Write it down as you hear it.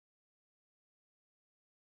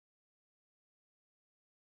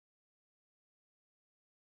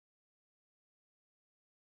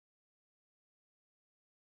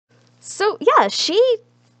So yeah, she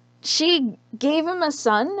gave him a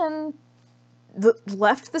son and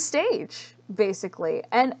left the stage, basically.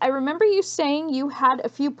 And I remember you saying you had a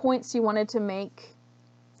few points you wanted to make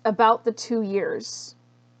about the 2 years.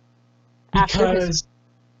 Because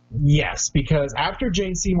after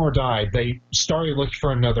Jane Seymour died, they started looking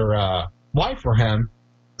for another wife for him.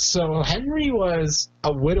 So Henry was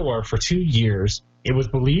a widower for 2 years. It was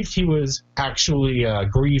believed he was actually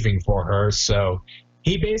grieving for her, so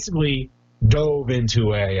he basically dove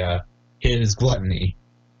into his gluttony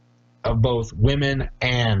of both women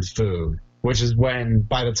and food, which is when,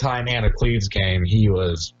 by the time Anne of Cleves came, he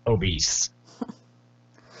was obese.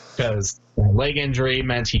 Because leg injury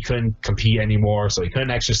meant he couldn't compete anymore, so he couldn't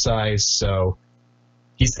exercise, so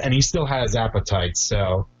he still had his appetite,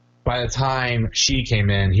 so by the time she came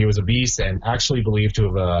in, he was obese and actually believed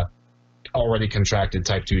to have already contracted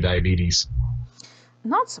type 2 diabetes.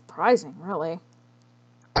 Not surprising, really.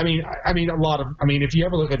 If you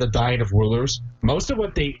ever look at the diet of rulers, most of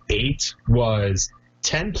what they ate was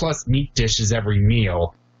 10 plus meat dishes every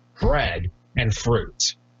meal, bread, and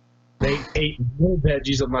fruit. They ate no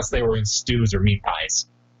veggies unless they were in stews or meat pies.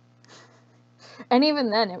 And even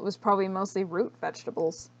then, it was probably mostly root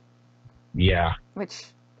vegetables. Yeah. Which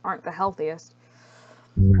aren't the healthiest.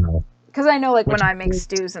 No. Because I know, like, when I make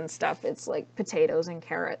stews and stuff, it's like potatoes and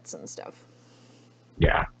carrots and stuff.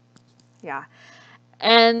 Yeah. Yeah.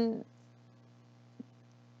 And...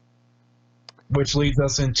 which leads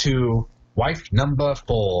us into wife number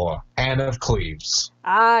 4, Anne of Cleves.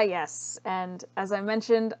 Ah, yes. And as I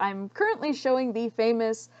mentioned, I'm currently showing the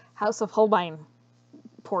famous House of Holbein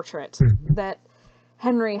portrait that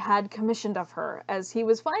Henry had commissioned of her, as he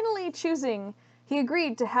was finally choosing... He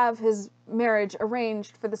agreed to have his marriage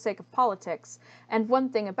arranged for the sake of politics. And one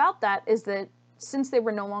thing about that is that since they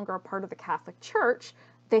were no longer a part of the Catholic Church,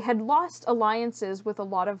 they had lost alliances with a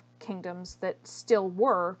lot of kingdoms that still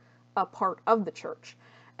were a part of the church.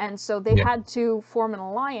 And so they had to form an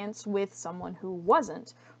alliance with someone who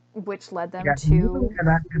wasn't, which led them to...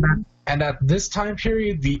 And at this time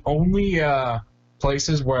period, the only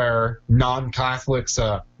places where non-Catholics,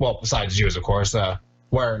 well, besides Jews, of course,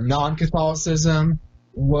 where non-Catholicism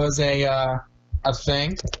was a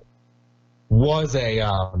thing, was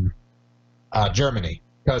Germany,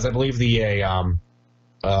 because I believe the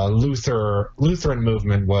Lutheran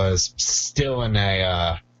movement was still in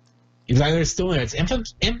either still in its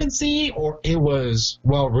infancy or it was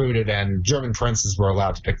well rooted, and German princes were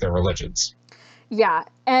allowed to pick their religions. Yeah,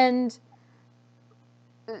 and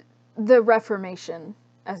the Reformation,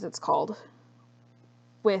 as it's called.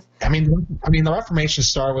 The Reformation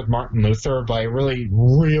started with Martin Luther, but it really,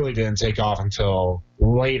 really didn't take off until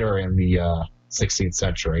later in the 16th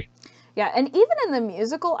century. Yeah, and even in the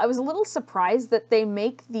musical, I was a little surprised that they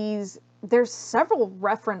make there's several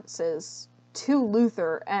references to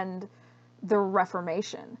Luther and the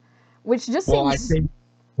Reformation, which just seems...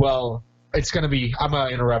 it's going to be... I'm going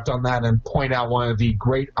to interrupt on that and point out one of the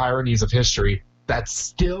great ironies of history that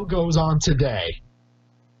still goes on today.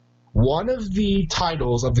 One of the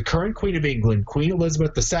titles of the current Queen of England, Queen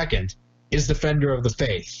Elizabeth II, is Defender of the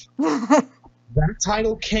Faith. That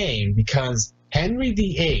title came because Henry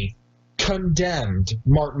VIII condemned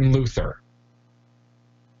Martin Luther.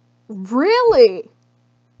 Really?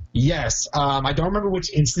 Yes. I don't remember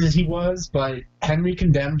which incident he was, but Henry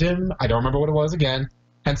condemned him. I don't remember what it was again.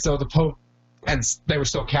 And so the Pope, and they were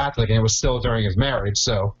still Catholic, and it was still during his marriage,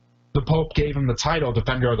 so the Pope gave him the title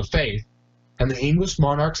Defender of the Faith, and the English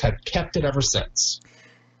monarchs had kept it ever since.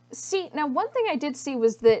 See, now one thing I did see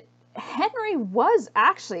was that Henry was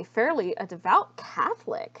actually fairly a devout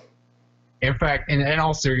Catholic. In fact, in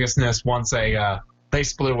all seriousness, once they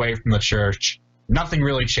split away from the church, nothing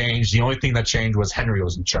really changed. The only thing that changed was Henry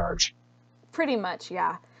was in charge. Pretty much,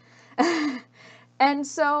 yeah. And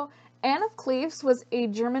so Anne of Cleves was a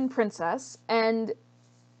German princess, and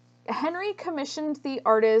Henry commissioned the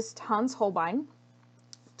artist Hans Holbein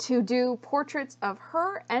to do portraits of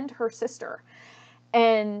her and her sister,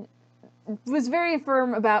 and was very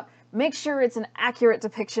firm about make sure it's an accurate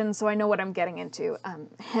depiction so I know what I'm getting into.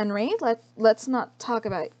 Henry, let's not talk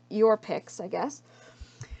about your pics, I guess.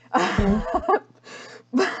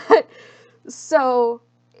 But so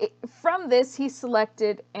from this he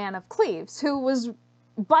selected Anne of Cleves, who was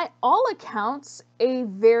by all accounts a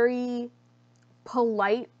very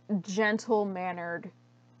polite, gentle-mannered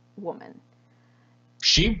woman.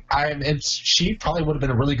 She probably would have been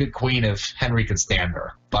a really good queen if Henry could stand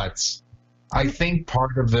her, but I think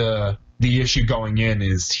part of the issue going in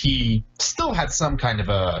is he still had some kind of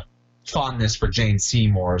a fondness for Jane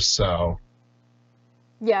Seymour, so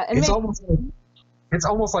yeah, and it's almost like it's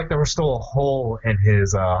almost like there was still a hole in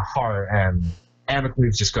his heart, and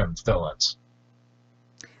Amicleves just couldn't fill it.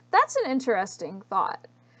 That's an interesting thought,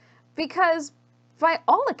 because by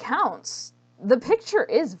all accounts, the picture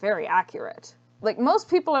is very accurate. Like, most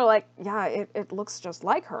people are like, yeah, it looks just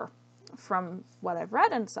like her from what I've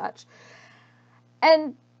read and such.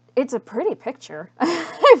 And it's a pretty picture.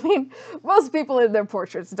 I mean, most people in their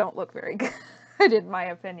portraits don't look very good, in my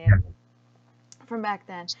opinion, from back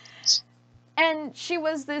then. And she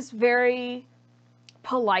was this very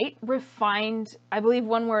polite, refined, I believe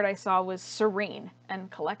one word I saw was serene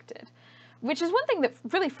and collected, which is one thing that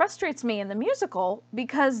really frustrates me in the musical,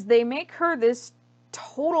 because they make her this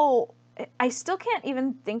total, I still can't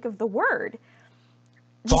even think of the word.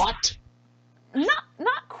 Thought?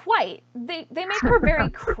 Not quite. They make her very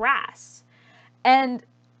crass. And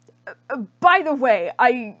by the way,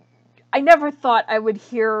 I never thought I would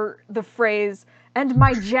hear the phrase, "and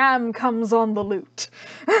my jam comes on the lute."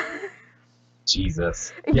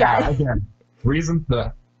 Jesus. Yeah. Again, the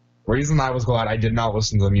reason I was glad I did not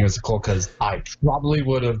listen to the musical, because I probably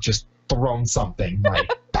would have just thrown something like,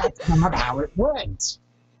 that's not how it went.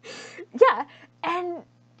 Yeah, and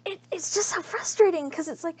it's just so frustrating, because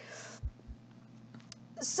it's like,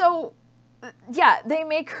 so, yeah, they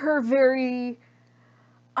make her very,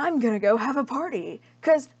 I'm gonna go have a party,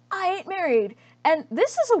 because I ain't married. And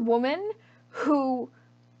this is a woman who,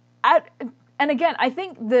 and again, I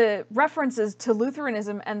think the references to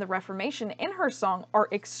Lutheranism and the Reformation in her song are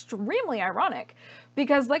extremely ironic,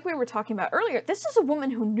 because like we were talking about earlier, this is a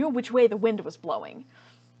woman who knew which way the wind was blowing,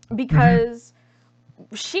 because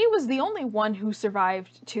she was the only one who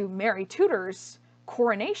survived to Mary Tudor's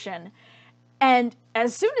coronation. And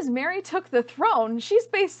as soon as Mary took the throne, she's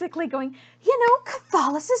basically going,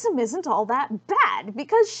 Catholicism isn't all that bad,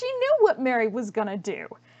 because she knew what Mary was gonna do.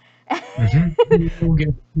 We'll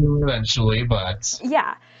get to it eventually, but...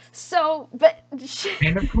 Yeah. So, but...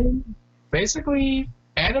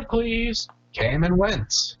 Anacleves came and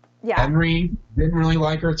went. Yeah. Henry didn't really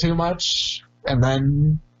like her too much, and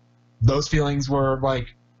then those feelings were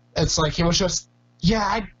like, it's like he was just, yeah,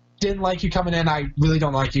 I didn't like you coming in, I really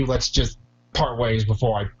don't like you, let's just part ways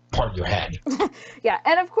before I part your head. Yeah,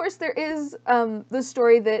 and of course there is the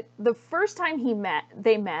story that the first time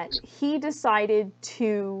they met, he decided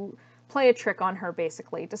to play a trick on her,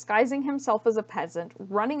 basically, disguising himself as a peasant,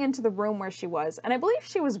 running into the room where she was, and I believe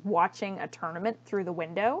she was watching a tournament through the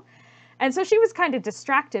window, and so she was kind of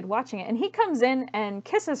distracted watching it, and he comes in and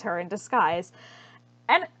kisses her in disguise,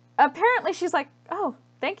 and apparently she's like, oh,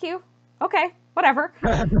 thank you, okay, whatever.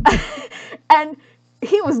 And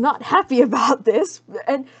he was not happy about this,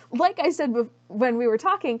 and like I said when we were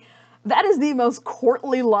talking, that is the most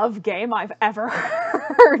courtly love game I've ever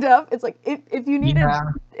heard of. It's like, if you needed... Yeah,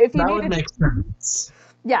 that would make sense.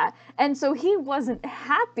 Yeah, and so he wasn't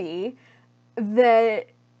happy that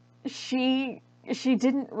she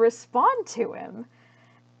didn't respond to him.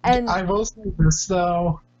 And I will say this,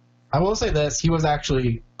 though. He was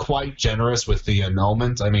actually quite generous with the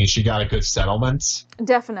annulment. I mean, she got a good settlement.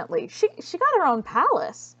 Definitely. She got her own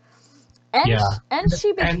palace. And yeah.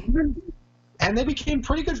 And they became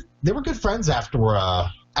pretty good. They were good friends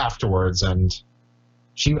afterwards, and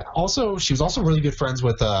she was also really good friends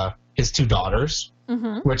with his two daughters,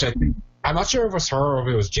 which I'm not sure if it was her or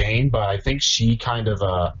if it was Jane, but I think she kind of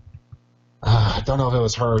I don't know if it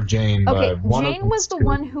was her or Jane. Okay, but Jane was the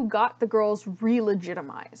one who got the girls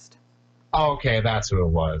re-legitimized. Oh, okay, that's who it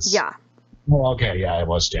was. Yeah. Well, okay, yeah, it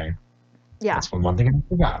was Jane. Yeah. That's one thing I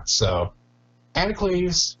forgot. So,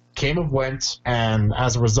 Anacleves came and went, and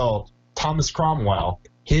as a result, Thomas Cromwell,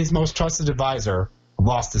 his most trusted advisor,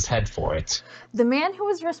 lost his head for it. The man who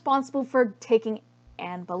was responsible for taking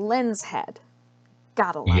Anne Boleyn's head.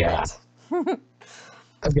 Gotta love it.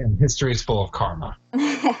 Again, history is full of karma.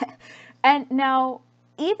 And now,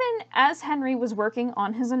 even as Henry was working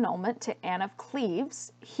on his annulment to Anne of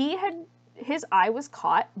Cleves, his eye was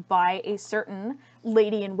caught by a certain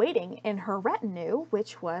lady-in-waiting in her retinue,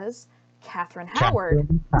 which was Catherine Howard.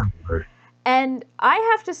 And I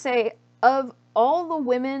have to say, of all the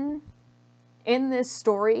women in this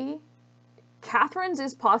story, Catherine's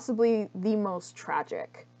is possibly the most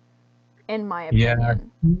tragic, in my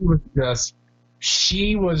opinion. Yeah,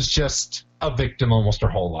 she was just a victim almost her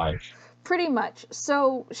whole life. Pretty much.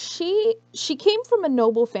 So she came from a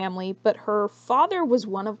noble family, but her father was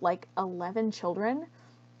one of like 11 children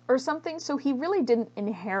or something, so he really didn't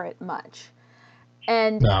inherit much.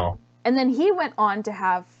 And then he went on to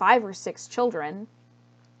have 5 or 6 children,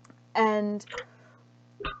 and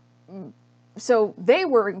so they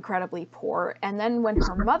were incredibly poor. And then when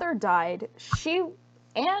her mother died,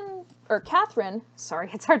 Catherine, sorry,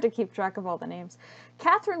 it's hard to keep track of all the names.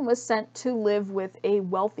 Catherine was sent to live with a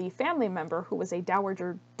wealthy family member who was a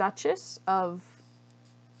dowager duchess of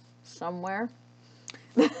somewhere.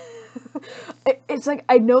 It's like,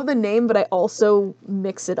 I know the name, but I also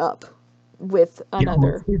mix it up with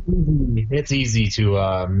another. It's easy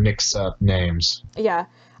to mix up names. Yeah.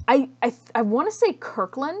 I want to say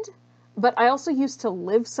Kirkland, but I also used to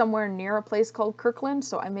live somewhere near a place called Kirkland,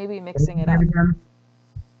 so I may be mixing it up.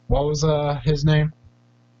 What was his name?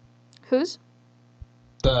 Whose?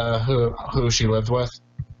 Who she lived with?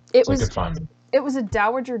 It was a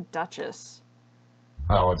dowager duchess.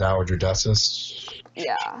 Oh, a dowager duchess.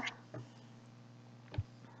 Yeah.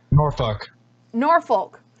 Norfolk.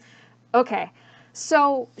 Okay.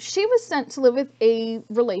 So she was sent to live with a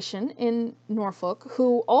relation in Norfolk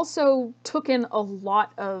who also took in a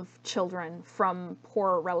lot of children from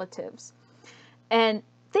poorer relatives. And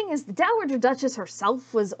thing is, the Dowager Duchess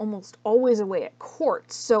herself was almost always away at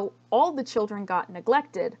court, so all the children got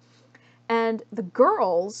neglected. And the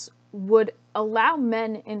girls would allow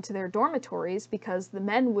men into their dormitories because the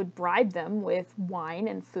men would bribe them with wine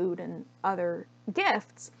and food and other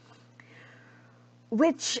gifts,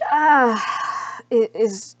 which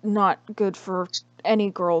is not good for any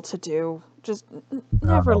girl to do. Just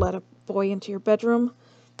never let a boy into your bedroom.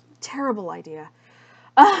 Terrible idea.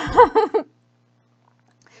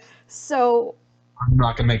 So I'm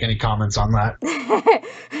not gonna make any comments on that.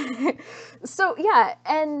 So yeah,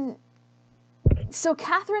 and so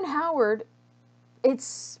Catherine Howard,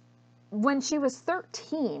 it's when she was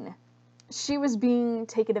 13, she was being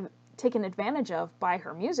taken advantage of by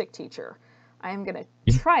her music teacher. I am going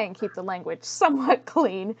to try and keep the language somewhat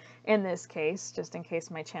clean in this case, just in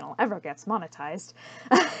case my channel ever gets monetized.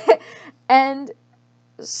 And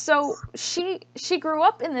so she grew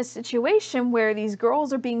up in this situation where these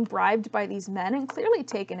girls are being bribed by these men and clearly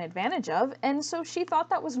taken advantage of, and so she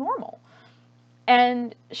thought that was normal.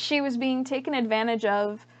 And she was being taken advantage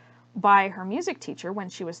of by her music teacher when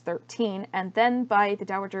she was 13, and then by the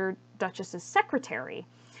Dowager Duchess's secretary.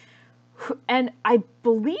 And I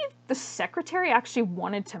believe the secretary actually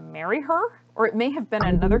wanted to marry her, or it may have been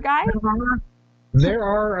another guy. There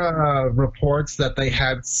are reports that they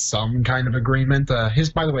had some kind of agreement.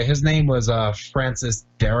 By the way, his name was Francis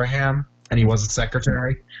Dereham, and he was a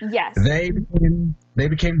secretary. Yes. They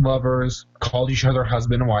became lovers, called each other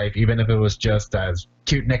husband and wife, even if it was just as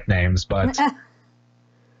cute nicknames. But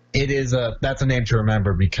that's a name to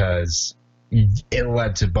remember because it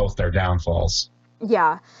led to both their downfalls.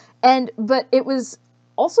 Yeah. But it was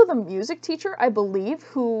also the music teacher, I believe,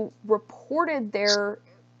 who reported their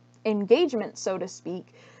engagement, so to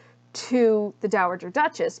speak, to the Dowager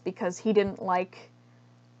Duchess because he didn't like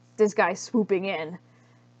this guy swooping in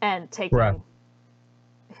and taking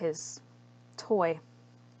his toy,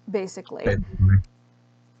 basically.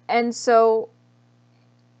 And so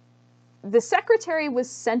the secretary was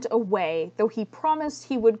sent away, though he promised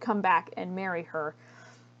he would come back and marry her.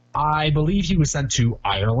 I believe he was sent to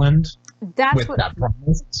Ireland. That's what that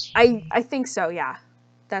promise. I think so, yeah.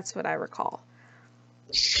 That's what I recall.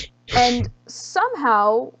 And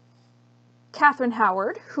somehow Catherine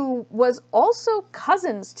Howard, who was also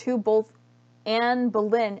cousins to both Anne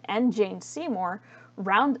Boleyn and Jane Seymour,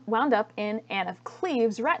 wound up in Anne of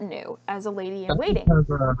Cleves' retinue as a lady in waiting.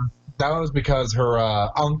 That was because her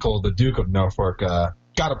uncle, the Duke of Norfolk,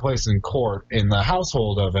 got a place in court in the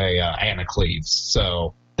household of Anne of Cleves.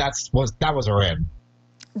 So that was her in.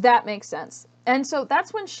 That makes sense. And so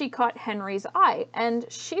that's when she caught Henry's eye, and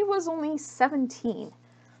she was only 17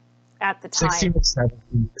 at the time.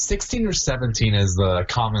 16 or 17 is the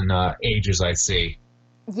common ages I see.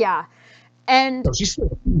 Yeah. And so she's still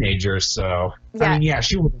a teenager, so yeah. I mean,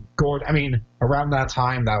 she was gorgeous. I mean, around that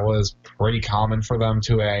time, that was pretty common for them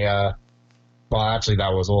to well, actually,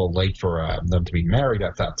 that was a little late for them to be married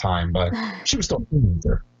at that time, but she was still a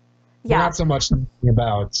teenager. Yeah. Not so much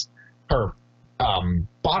about her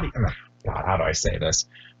body. God, how do I say this?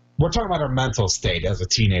 We're talking about her mental state as a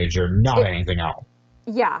teenager, not anything else.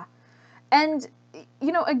 Yeah. And,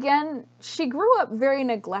 again, she grew up very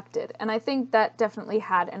neglected, and I think that definitely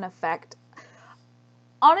had an effect.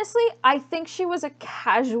 Honestly, I think she was a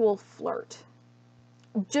casual flirt.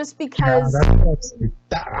 Just because...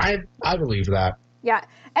 Yeah, I believe that. Yeah,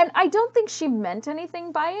 and I don't think she meant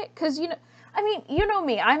anything by it, because, you know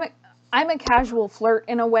me, I'm a casual flirt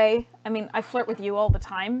in a way. I mean, I flirt with you all the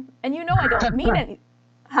time, and I don't mean it.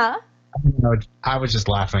 Huh? No, I was just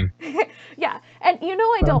laughing. Yeah, and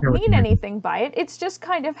I don't mean anything by it. It's just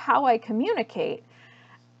kind of how I communicate.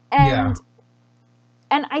 And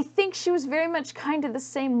I think she was very much kind of the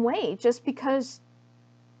same way, just because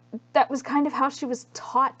that was kind of how she was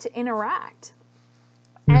taught to interact.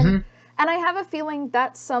 Mm-hmm. And I have a feeling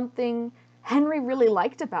that's something Henry really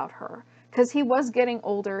liked about her, because he was getting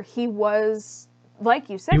older. He was, like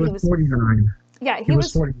you said, he was 49. Yeah, he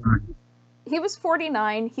was 49. He was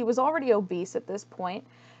 49. He was already obese at this point.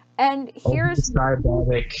 And here's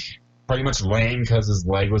diabetic, pretty much lame because his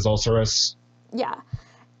leg was ulcerous. Yeah.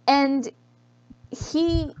 And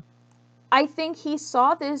I think he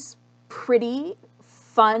saw this pretty,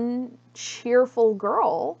 fun, cheerful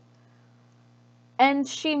girl, and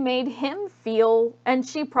she made him feel, and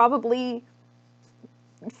she probably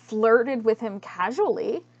flirted with him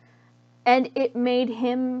casually, and it made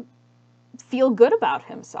him feel good about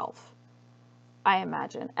himself, I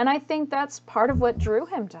imagine. And I think that's part of what drew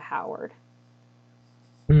him to Howard.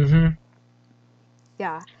 Mm-hmm.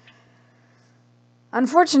 Yeah.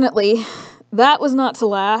 Unfortunately, that was not to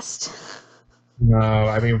last. No,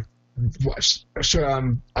 I mean,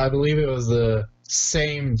 I believe it was the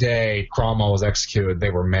same day Cromwell was executed, they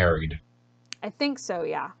were married. I think so,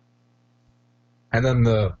 yeah. And then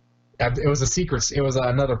it was a secret, it was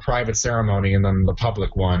another private ceremony, and then the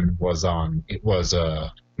public one was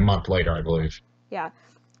a month later, I believe. Yeah.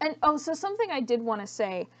 And, so something I did want to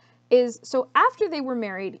say is, so after they were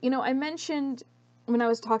married, I mentioned when I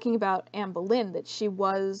was talking about Anne Boleyn that she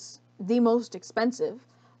was the most expensive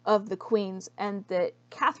of the queens, and that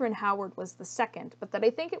Catherine Howard was the second, but that I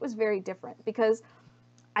think it was very different, because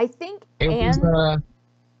I think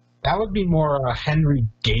that would be more Henry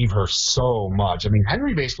gave her so much. I mean,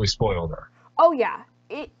 Henry basically spoiled her. Oh, yeah.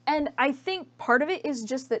 And I think part of it is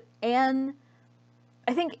just that Anne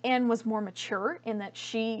was more mature in that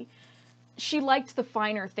she liked the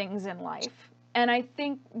finer things in life. And I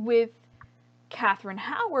think with Catherine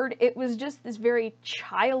Howard, it was just this very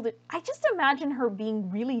childish. I just imagine her being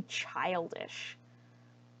really childish.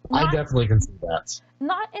 I definitely can see that.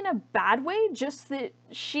 Not in a bad way, just that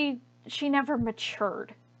she never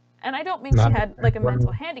matured. And I don't mean she had like a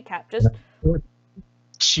mental handicap, just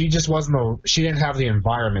she just she didn't have the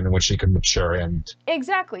environment in which she could mature. And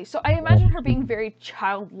exactly. So I imagine her being very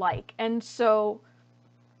childlike. And so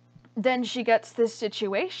then she gets this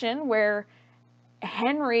situation where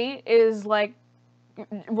Henry is like,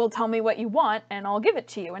 well, tell me what you want and I'll give it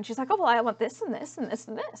to you. And she's like, oh, well, I want this and this and this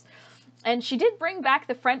and this. And she did bring back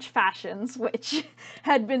the French fashions, which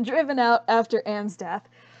had been driven out after Anne's death.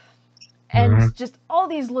 And just all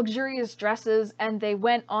these luxurious dresses, and they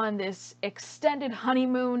went on this extended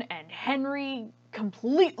honeymoon, and Henry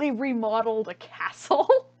completely remodeled a castle.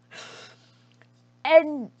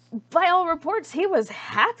 And by all reports, he was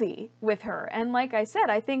happy with her. And like I said,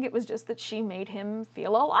 I think it was just that she made him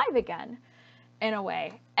feel alive again, in a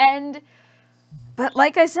way. But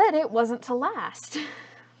like I said, it wasn't to last.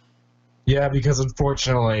 Yeah, because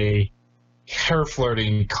unfortunately, her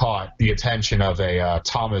flirting caught the attention of a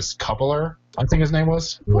Thomas Coupler, I think his name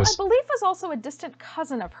was. Who I believe was also a distant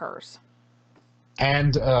cousin of hers.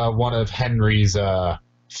 And one of Henry's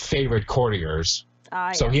favorite courtiers.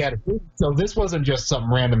 So yes. So this wasn't just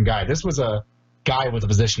some random guy. This was a guy with a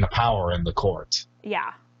position of power in the court.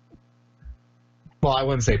 Yeah. Well, I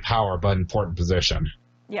wouldn't say power, but important position.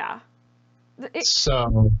 Yeah.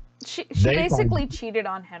 She basically cheated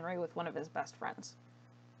on Henry with one of his best friends.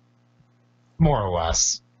 More or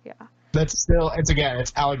less. Yeah. That's still,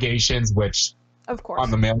 it's allegations which, of course,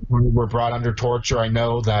 on the mail were brought under torture. I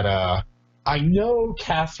know that,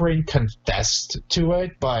 Catherine confessed to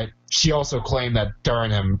it, but she also claimed that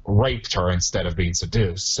Durham raped her instead of being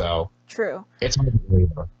seduced, so. True. It's hard to believe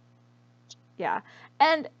her. Yeah.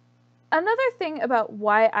 And another thing about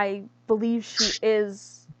why I believe she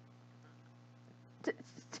is,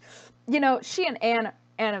 she and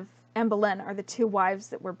Anne Boleyn are the two wives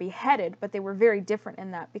that were beheaded, but they were very different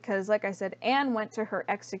in that, because like I said, Anne went to her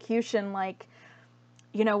execution like,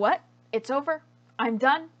 you know what? It's over. I'm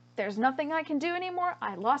done. There's nothing I can do anymore.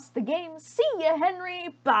 I lost the game. See ya,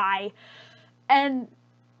 Henry. Bye. And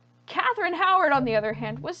Catherine Howard, on the other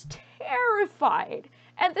hand, was terrified.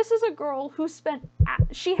 And this is a girl who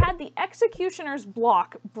she had the executioner's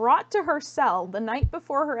block brought to her cell the night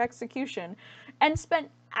before her execution and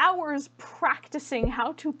spent hours practicing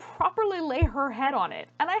how to properly lay her head on it.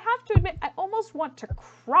 And I have to admit, I almost want to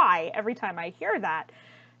cry every time I hear that.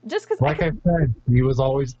 Just because,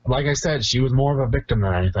 she was more of a victim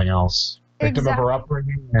than anything else. Victim of her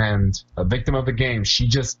upbringing and a victim of the game.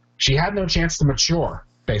 She had no chance to mature,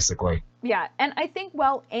 basically. Yeah, and I think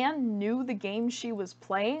while Anne knew the game she was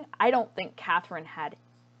playing, I don't think Catherine had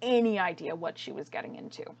any idea what she was getting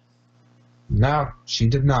into. No, she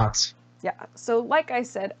did not. Yeah, so like I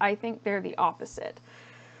said, I think they're the opposite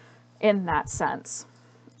in that sense.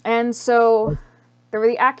 And so There were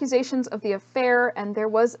the accusations of the affair, and there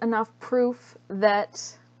was enough proof that...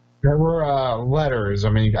 There were letters. I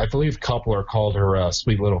mean, I believe Coupler called her a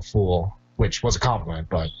sweet little fool, which was a compliment,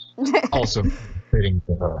 but also fitting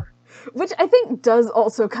to her. Which I think does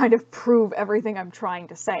also kind of prove everything I'm trying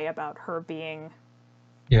to say about her being...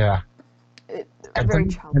 Yeah. Very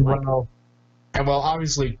childlike. And well,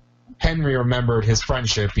 obviously, Henry remembered his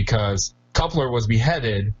friendship because Coupler was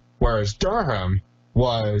beheaded, whereas Durham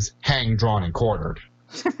was hanged, drawn, and quartered.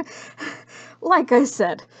 Like I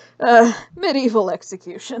said, medieval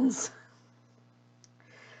executions.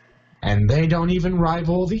 And they don't even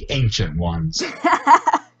rival the ancient ones.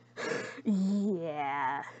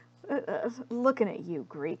 Yeah. Looking at you,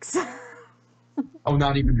 Greeks. Oh,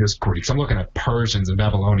 not even just Greeks. I'm looking at Persians and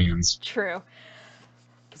Babylonians. True.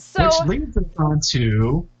 So, which leads us on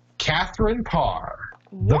to Catherine Parr,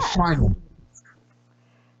 the final.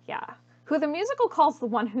 Yeah. Who the musical calls the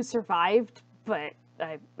one who survived, but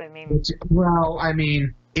I mean... Well, I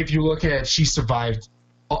mean, if you look at, she survived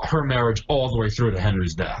her marriage all the way through to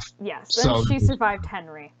Henry's death. Yes, and so, she survived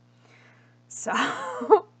Henry. So,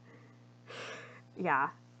 yeah.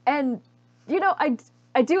 And, you know,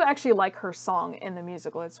 I do actually like her song in the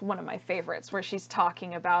musical. It's one of my favorites, where she's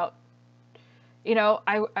talking about, you know,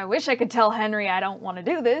 I wish I could tell Henry I don't want to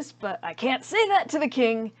do this, but I can't say that to the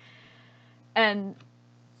king. And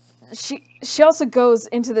she also goes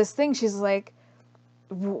into this thing. She's like,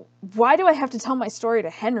 why do I have to tell my story to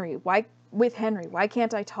Henry? Why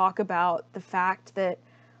can't I talk about the fact that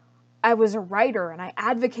I was a writer and I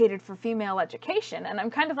advocated for female education? And I'm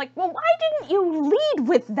kind of like, well, why didn't you lead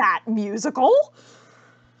with that, musical?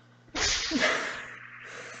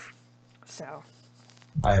 So...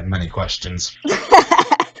 I have many questions.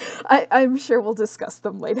 I'm sure we'll discuss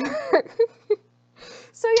them later.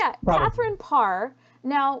 So yeah, probably. Catherine Parr.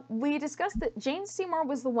 Now, we discussed that Jane Seymour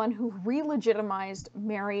was the one who re-legitimized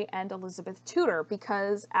Mary and Elizabeth Tudor,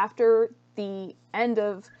 because after the end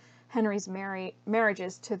of Henry's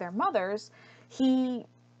marriages to their mothers, he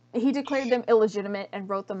declared them illegitimate and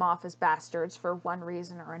wrote them off as bastards for one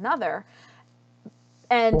reason or another.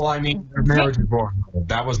 And well, I mean, their marriage was born.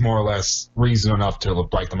 That was more or less reason enough to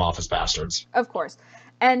write them off as bastards. Of course.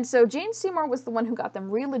 And so Jane Seymour was the one who got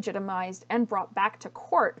them re-legitimized and brought back to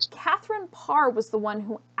court. Catherine Parr was the one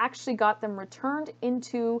who actually got them returned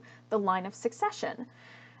into the line of succession.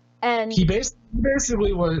 And she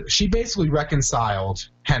basically reconciled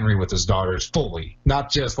Henry with his daughters fully,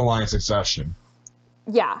 not just the line of succession.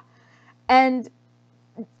 Yeah. And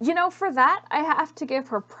you know, for that, I have to give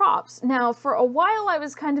her props. Now, for a while, I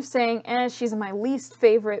was kind of saying, she's my least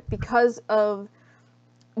favorite because of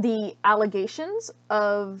the allegations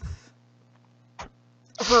of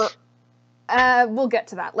her. We'll get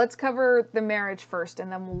to that. Let's cover the marriage first,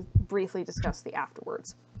 and then we'll briefly discuss the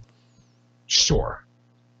afterwards. Sure.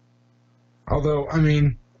 Although, I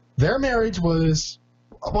mean, their marriage was,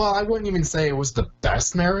 well, I wouldn't even say it was the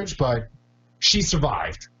best marriage, but she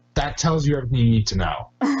survived. That tells you everything you need to know.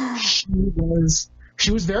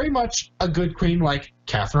 She was very much a good queen, like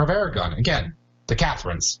Catherine of Aragon. Again, the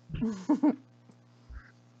Catherines.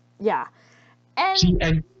 Yeah.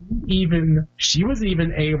 She was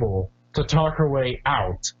even able to talk her way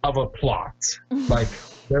out of a plot. Like,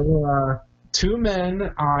 there were two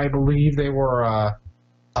men, I believe they were a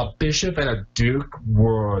bishop and a duke,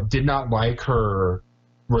 did not like her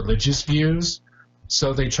religious views.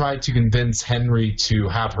 So they tried to convince Henry to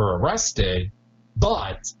have her arrested,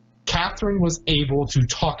 but Catherine was able to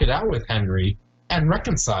talk it out with Henry and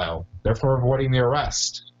reconcile, therefore avoiding the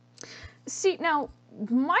arrest. See, now,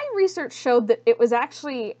 my research showed that it was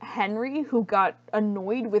actually Henry who got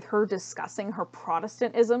annoyed with her discussing her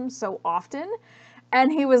Protestantism so often, and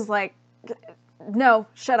he was like, no,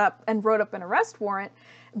 shut up, and wrote up an arrest warrant.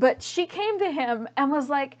 But she came to him and was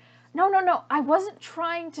like, no, I wasn't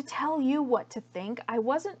trying to tell you what to think. I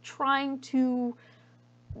wasn't trying to,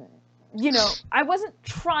 I wasn't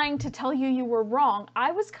trying to tell you you were wrong.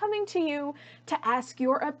 I was coming to you to ask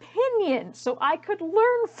your opinion so I could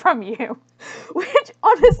learn from you. Which,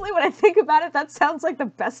 honestly, when I think about it, that sounds like the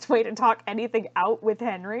best way to talk anything out with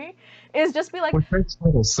Henry, is just be like... Which makes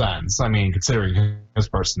total sense, I mean, considering his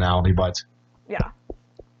personality, but... Yeah.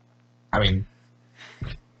 I mean...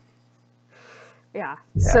 Yeah.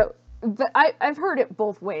 So... But I've heard it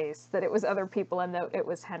both ways, that it was other people and that it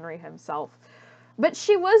was Henry himself. But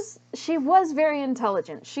she was very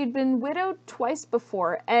intelligent. She'd been widowed twice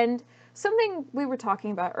before, and something we were talking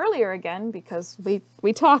about earlier again, because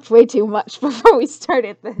we talked way too much before we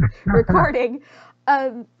started the recording.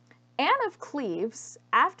 Anne of Cleves,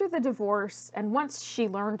 after the divorce, and once she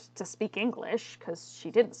learned to speak English, because she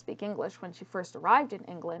didn't speak English when she first arrived in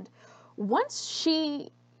England,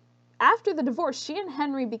 after the divorce, she and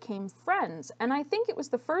Henry became friends, and I think it was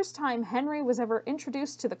the first time Henry was ever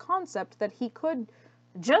introduced to the concept that he could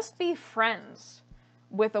just be friends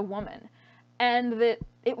with a woman, and that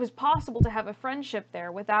it was possible to have a friendship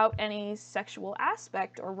there without any sexual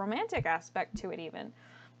aspect or romantic aspect to it even.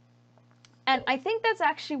 And I think that's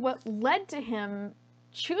actually what led to him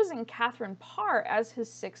choosing Catherine Parr as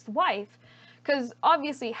his sixth wife, because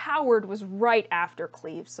obviously Howard was right after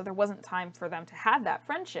Cleves, so there wasn't time for them to have that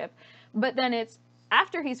friendship. But then it's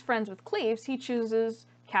after he's friends with Cleves, he chooses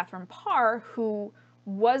Catherine Parr, who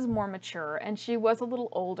was more mature, and she was a little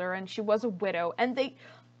older, and she was a widow, and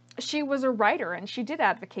she was a writer, and she did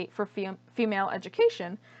advocate for female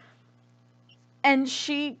education. And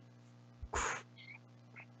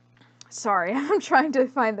sorry, I'm trying to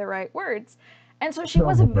find the right words. And so she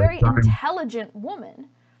was a very intelligent woman,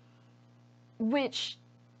 which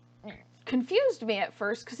confused me at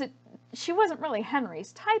first because she wasn't really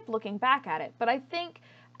Henry's type looking back at it. But I think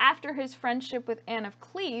after his friendship with Anne of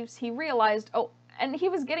Cleves, he realized, and he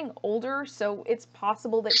was getting older, so it's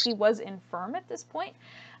possible that he was infirm at this point.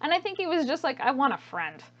 And I think he was just like, I want a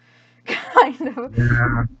friend. Kind of.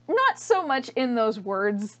 Yeah. Not so much in those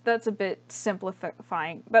words, that's a bit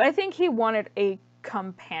simplifying, but I think he wanted a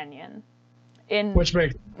companion in more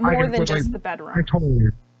than just the bedroom.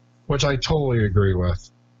 Which I totally agree with.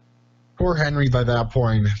 Poor Henry by that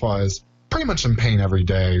point was pretty much in pain every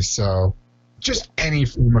day, so just any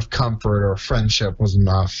form of comfort or friendship was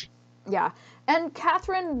enough. Yeah, and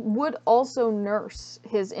Catherine would also nurse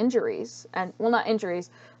his injuries, and, well, not injuries,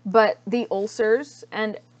 but the ulcers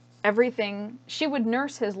and everything. She would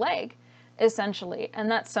nurse his leg, essentially, and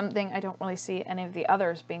that's something I don't really see any of the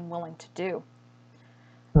others being willing to do.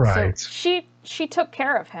 Right. So she took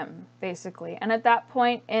care of him, basically, and at that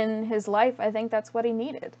point in his life, I think that's what he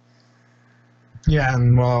needed. Yeah,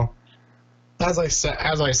 and well, as I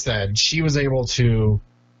said, she was able to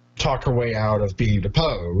talk her way out of being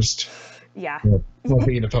deposed. Yeah. Well,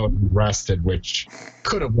 being deposed and arrested, which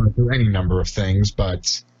could have went through any number of things,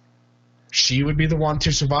 but she would be the one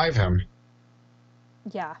to survive him.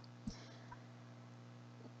 Yeah.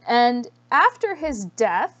 And after his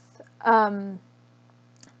death,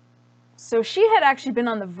 so she had actually been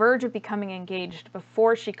on the verge of becoming engaged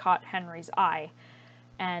before she caught Henry's eye.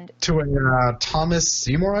 And to a Thomas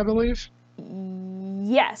Seymour, I believe?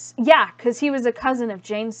 Yes. Yeah, because he was a cousin of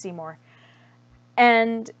Jane Seymour.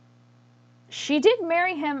 And she did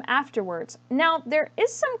marry him afterwards. Now, there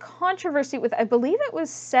is some controversy with, I believe it was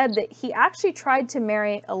said that he actually tried to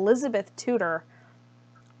marry Elizabeth Tudor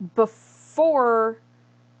before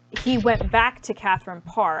he went back to Catherine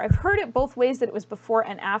Parr. I've heard it both ways, that it was before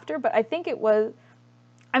and after, but I think it was,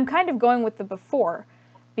 I'm kind of going with the before,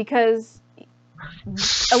 because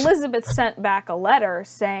Elizabeth sent back a letter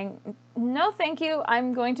saying, no, thank you,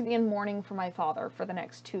 I'm going to be in mourning for my father for the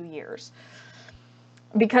next 2 years.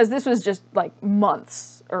 Because this was just like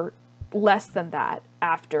months or less than that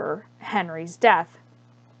after Henry's death.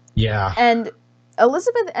 Yeah. And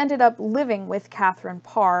Elizabeth ended up living with Catherine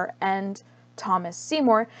Parr and Thomas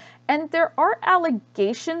Seymour, and there are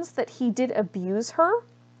allegations that he did abuse her.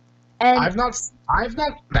 And I've not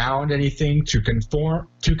found anything to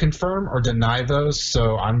confirm or deny those,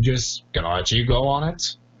 so I'm just gonna let you go on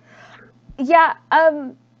it. Yeah,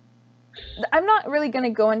 I'm not really going to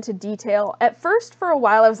go into detail. At first, for a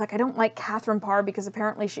while, I was like, I don't like Catherine Parr because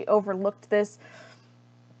apparently she overlooked this.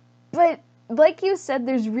 But like you said,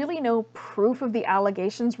 there's really no proof of the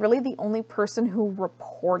allegations. Really, the only person who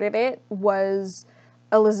reported it was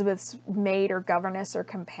Elizabeth's maid or governess or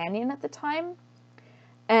companion at the time.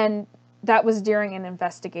 And that was during an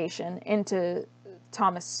investigation into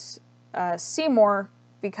Thomas Seymour,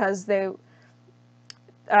 because there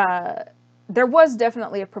was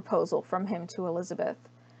definitely a proposal from him to Elizabeth.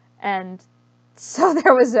 And so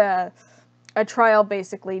there was a trial,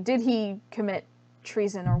 basically. Did he commit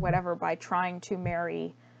treason or whatever by trying to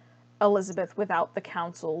marry Elizabeth without the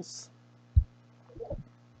council's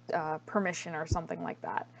permission or something like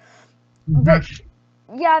that? But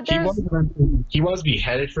yeah, he was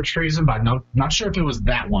beheaded for treason, but I'm not sure if it was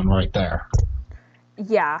that one right there.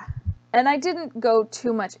 Yeah, and I didn't go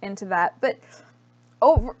too much into that, but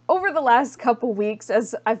over the last couple weeks,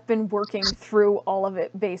 as I've been working through all of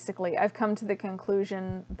it, basically, I've come to the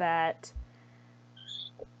conclusion that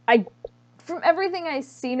from everything I've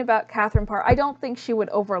seen about Catherine Parr, I don't think she would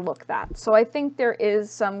overlook that. So I think there is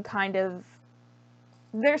some kind of,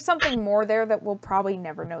 there's something more there that we'll probably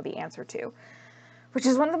never know the answer to. Which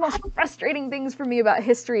is one of the most frustrating things for me about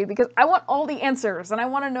history, because I want all the answers, and I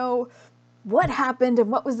want to know what happened and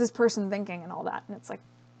what was this person thinking and all that. And it's like,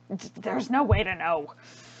 there's no way to know.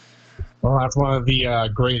 Well, that's one of the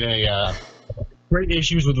great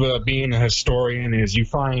issues with being a historian is you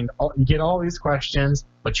get all these questions,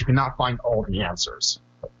 but you cannot find all the answers.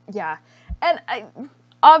 Yeah, and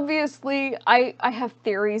obviously I have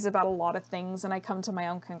theories about a lot of things, and I come to my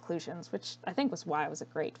own conclusions, which I think was why I was a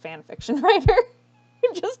great fan fiction writer.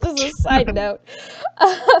 Just as a side note.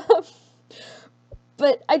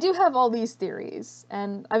 But I do have all these theories,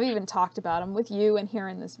 and I've even talked about them with you and here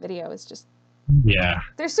in this video. It's just,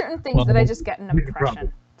 there's certain things that I just get an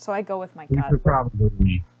impression, so I go with my gut.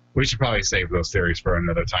 We should probably save those theories for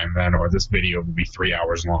another time then, or this video will be 3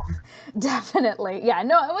 hours long. Definitely. Yeah,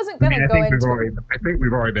 no, I wasn't going to go into... I think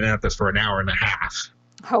we've already been at this for an hour and a half.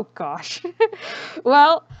 Oh, gosh.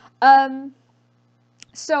 Well,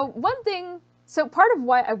 so one thing... So part of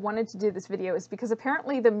why I wanted to do this video is because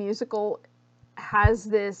apparently the musical has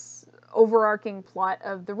this overarching plot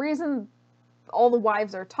of the reason all the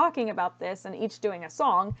wives are talking about this and each doing a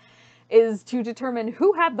song is to determine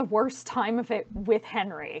who had the worst time of it with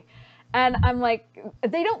Henry. And I'm like,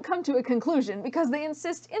 they don't come to a conclusion because they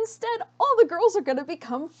insist instead all the girls are going to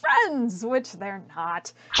become friends, which they're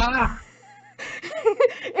not.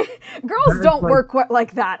 Girls don't work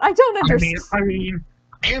like that. I don't understand. I mean,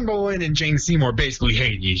 Anne Boleyn and Jane Seymour basically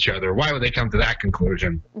hate each other. Why would they come to that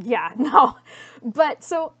conclusion? Yeah, no. But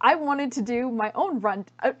so I wanted to do my own run.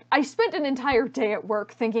 I spent an entire day at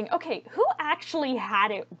work thinking, okay, who actually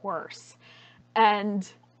had it worse? And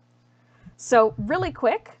so really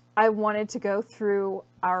quick, I wanted to go through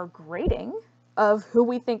our grading of who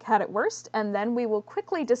we think had it worst, and then we will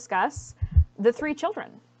quickly discuss the 3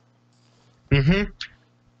 children. Mm-hmm.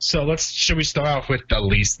 So should we start off with the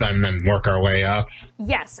least and then work our way up?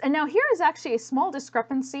 Yes, and now here is actually a small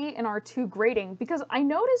discrepancy in our 2 grading, because I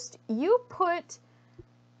noticed you put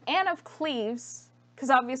Anne of Cleves, because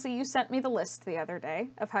obviously you sent me the list the other day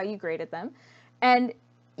of how you graded them, and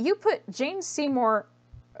you put Jane Seymour,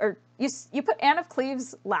 or you put Anne of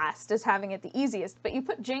Cleves last as having it the easiest, but you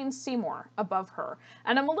put Jane Seymour above her.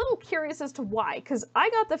 And I'm a little curious as to why, because I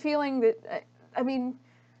got the feeling that, I mean...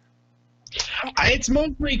 It's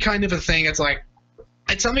mostly kind of a thing. It's like,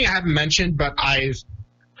 it's something I haven't mentioned, but I've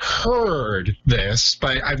heard this,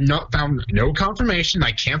 but I've not found no confirmation.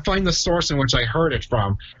 I can't find the source in which I heard it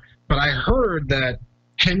from, but I heard that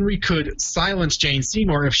Henry could silence Jane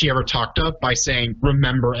Seymour if she ever talked up by saying,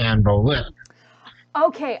 "Remember Anne Boleyn."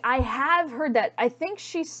 Okay, I have heard that. I think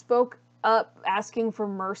she spoke up asking for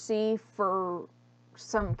mercy for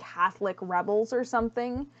some Catholic rebels or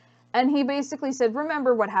something. And he basically said,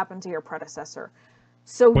 remember what happened to your predecessor.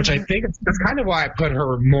 So, which I think that's kind of why I put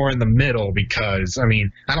her more in the middle, because, I mean,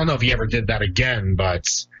 I don't know if he ever did that again, but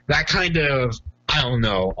that kind of, I don't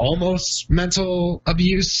know, almost mental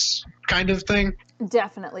abuse kind of thing.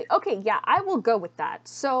 Definitely. Okay, yeah, I will go with that.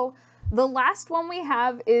 So the last one we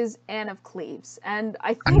have is Anne of Cleves. And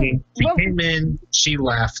I think... she came in, she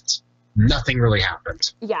left, nothing really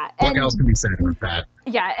happened. Yeah. What else can be said with that?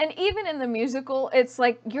 Yeah, and even in the musical, it's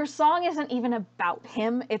like, your song isn't even about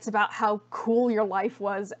him. It's about how cool your life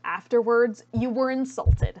was afterwards. You were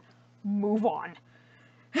insulted. Move on.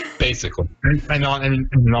 Basically. And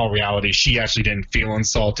in all reality, she actually didn't feel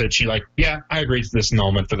insulted. She yeah, I agreed to this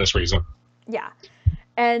annulment for this reason. Yeah.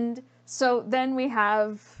 And so then we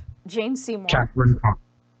have Jane Seymour. Catherine Parr.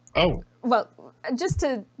 Oh. Well, just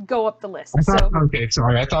to go up the list. Okay,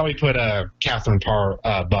 sorry. I thought we put Catherine Parr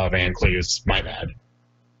above Anne Cleves. My bad.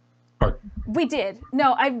 We did.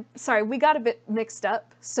 No, I'm sorry. We got a bit mixed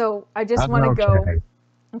up. So I just want to go.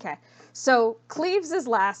 Okay. So Cleves is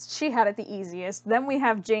last. She had it the easiest. Then we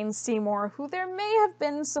have Jane Seymour, who there may have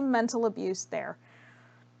been some mental abuse there.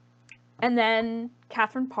 And then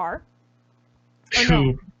Catherine Parr.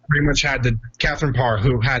 Who pretty much had Catherine Parr,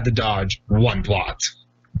 who had to dodge one plot.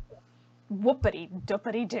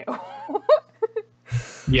 Whoopity-doopity-doo.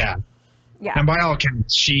 Yeah. Yeah. And by all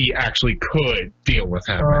accounts, she actually could deal with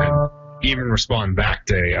him and even respond back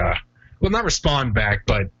to, well, not respond back,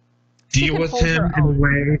 but deal with him in a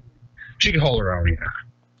way. She could hold her own, yeah.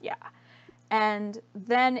 Yeah. And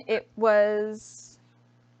then it was...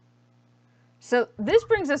 So this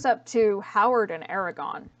brings us up to Howard and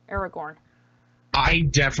Aragorn. I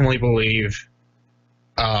definitely believe...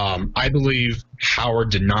 I believe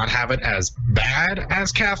Howard did not have it as bad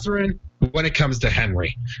as Catherine when it comes to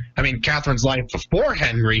Henry. I mean, Catherine's life before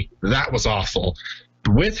Henry, that was awful.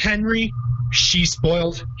 With Henry, he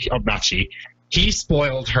spoiled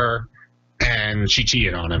her, and she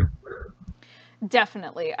cheated on him.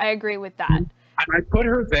 Definitely. I agree with that. And I put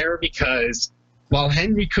her there because while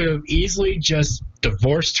Henry could have easily just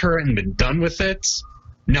divorced her and been done with it,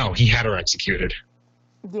 no, he had her executed.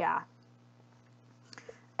 Yeah.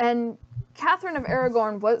 And Catherine of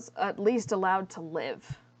Aragon was at least allowed to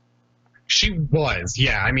live. She was,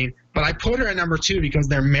 yeah. I mean, but I put her at number 2 because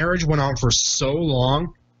their marriage went on for so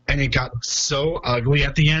long, and it got so ugly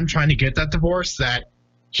at the end trying to get that divorce that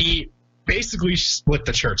he basically split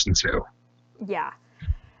the church in 2. Yeah.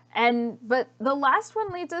 But the last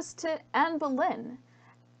one leads us to Anne Boleyn.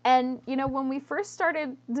 And, you know, when we first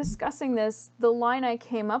started discussing this, the line I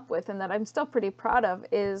came up with, and that I'm still pretty proud of,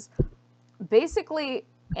 is basically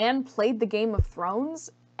Anne played the Game of Thrones,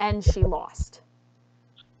 and she lost.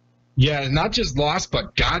 Yeah, not just lost,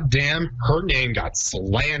 but goddamn, her name got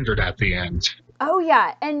slandered at the end. Oh,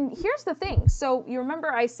 yeah. And here's the thing. So you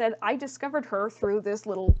remember I said I discovered her through this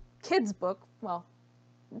little kid's book, well,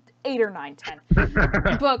 8 or 9,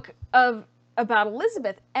 10, book about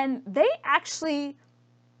Elizabeth. And they actually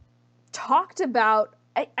talked about,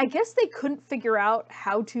 I guess they couldn't figure out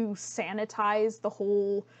how to sanitize the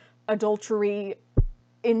whole adultery,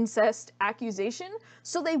 incest accusation.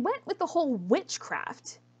 So they went with the whole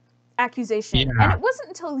witchcraft accusation. Yeah. And it wasn't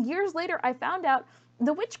until years later I found out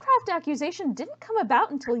the witchcraft accusation didn't come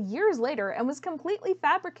about until years later and was completely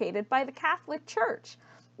fabricated by the Catholic Church.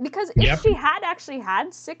 Because if she had actually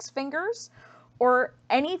had 6 fingers or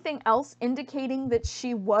anything else indicating that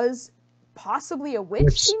she was possibly a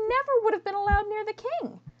witch, she never would have been allowed near the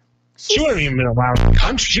king. She wouldn't have even been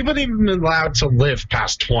allowed. She wouldn't even been allowed to live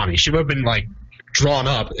past 20. She would have been like drawn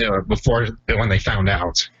up before when they found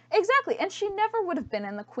out. Exactly, and she never would have been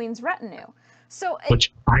in the queen's retinue. So,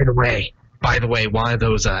 which, by the way, one of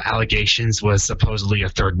those allegations was supposedly a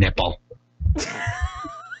 3rd nipple.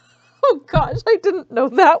 Oh gosh, I didn't know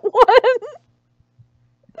that one.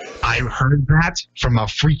 I heard that from a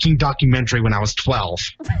freaking documentary when I was 12.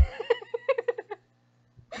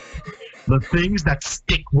 The things that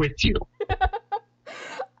stick with you.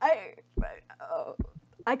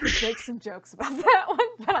 I could make some jokes about that one,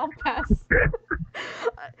 but I'll pass.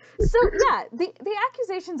 So yeah, the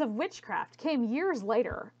accusations of witchcraft came years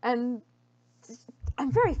later, and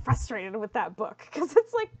I'm very frustrated with that book because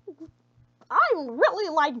it's like, I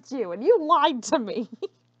really liked you and you lied to me.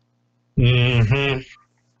 Mm-hmm.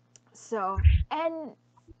 So, and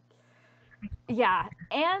yeah,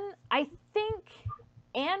 I think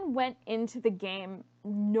Anne went into the game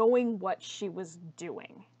knowing what she was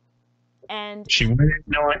doing. And she went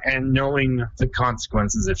knowing the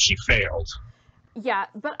consequences if she failed. Yeah,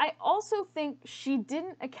 but I also think she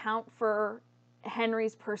didn't account for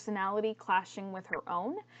Henry's personality clashing with her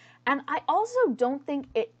own. And I also don't think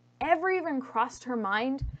it ever even crossed her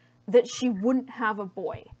mind that she wouldn't have a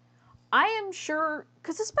boy. I am sure,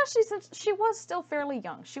 because especially since she was still fairly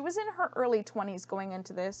young. She was in her early 20s going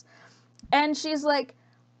into this. And she's like,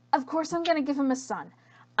 of course I'm going to give him a son.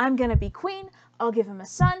 I'm going to be queen. I'll give him a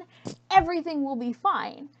son. Everything will be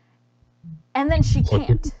fine. And then she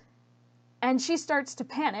can't. And she starts to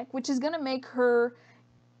panic, which is going to make her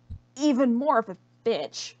even more of a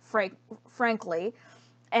bitch, frankly.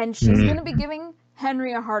 And she's going to be giving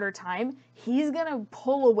Henry a harder time. He's going to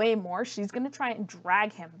pull away more. She's going to try and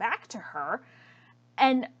drag him back to her.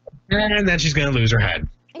 And then she's going to lose her head.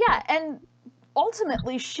 Yeah, and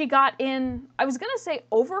ultimately she got in, I was going to say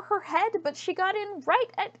over her head, but she got in right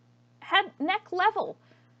at neck level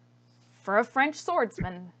for a French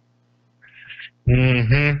swordsman.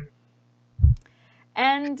 Mm-hmm.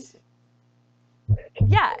 And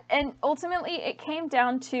yeah, and ultimately it came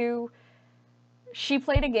down to she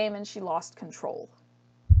played a game and she lost control.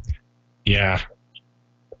 Yeah.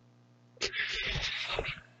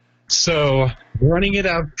 So, running it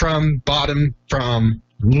up from bottom, from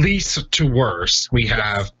least to worst, we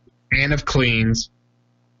have Anne of Cleves.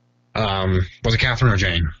 Was it Catherine or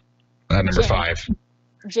Jane? Number Jane. 5.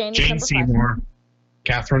 Jane Seymour, 5.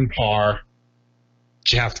 Catherine Parr,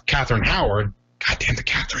 Catherine Howard. God damn the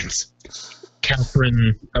Catherines.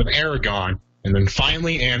 Catherine of Aragon, and then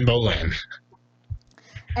finally Anne Boleyn.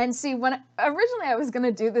 And see, when originally I was going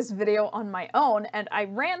to do this video on my own, and I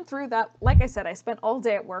ran through that, like I said, I spent all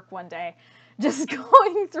day at work one day just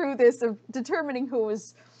going through this of determining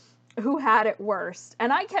who had it worst.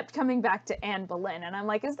 And I kept coming back to Anne Boleyn, and I'm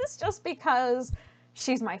like, is this just because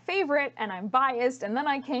she's my favorite and I'm biased? And then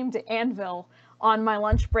I came to Anvil on my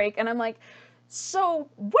lunch break, and I'm like, so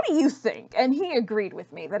what do you think? And he agreed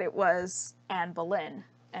with me that it was Anne Boleyn.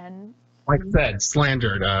 And like I said,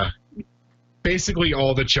 slandered. Basically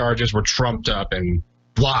all the charges were trumped up and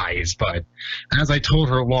lies, but as I told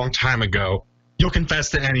her a long time ago, you'll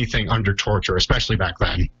confess to anything under torture, especially back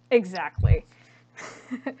then. Exactly.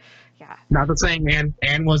 Yeah. Not that saying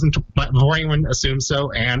Anne wasn't, but before anyone assumes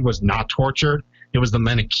so, Anne was not tortured. It was the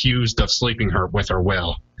men accused of sleeping her with her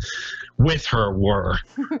will. With her were.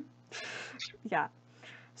 Yeah.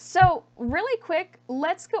 So, really quick,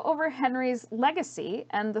 let's go over Henry's legacy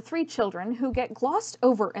and the 3 children who get glossed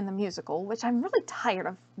over in the musical, which I'm really tired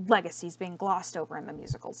of legacies being glossed over in the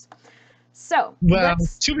musicals. So, well,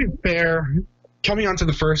 to be fair, coming on to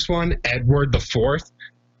the first one, Edward IV,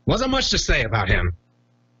 wasn't much to say about him.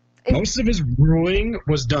 Most of his ruling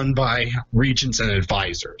was done by regents and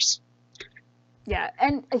advisors. Yeah,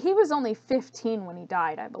 and he was only 15 when he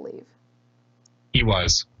died, I believe. He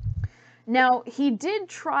was. Now, he did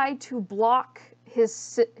try to block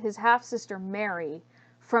his half-sister Mary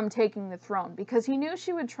from taking the throne because he knew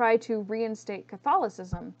she would try to reinstate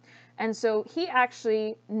Catholicism. And so he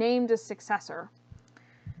actually named a successor.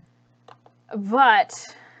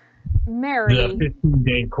 But Mary... The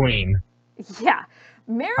 15-day queen. Yeah.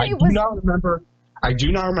 Mary I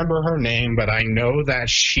do not remember her name, but I know that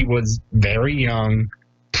she was very young,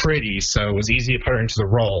 pretty, so it was easy to put her into the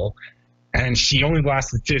role. And she only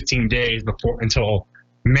lasted 15 days until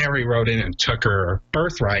Mary rode in and took her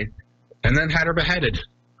birthright and then had her beheaded.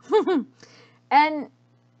 And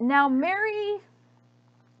now Mary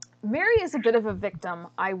is a bit of a victim,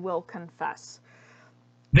 I will confess.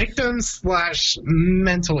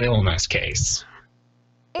 Victim/mental illness case.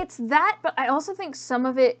 It's that, but I also think some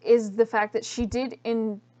of it is the fact that she did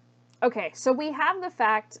Okay, so we have the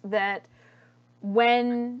fact that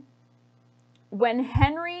when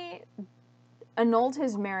Henry annulled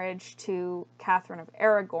his marriage to Catherine of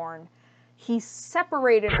Aragon, he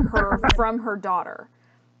separated her from her daughter.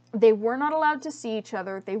 They were not allowed to see each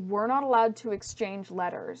other. They were not allowed to exchange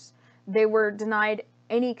letters. They were denied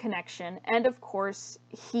any connection. And of course,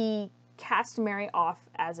 he cast Mary off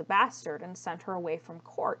as a bastard and sent her away from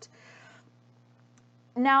court.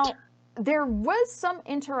 Now, there was some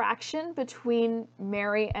interaction between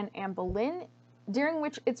Mary and Anne Boleyn, during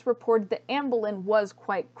which it's reported that Anne Boleyn was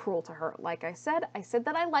quite cruel to her. Like I said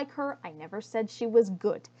that I like her. I never said she was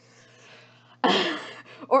good.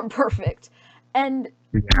 Or perfect. And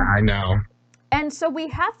yeah, I know. And so we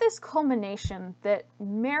have this culmination that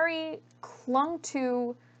Mary clung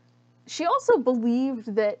to. She also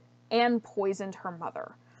believed that Anne poisoned her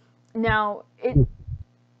mother. Now,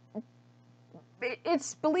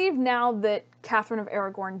 it's believed now that Catherine of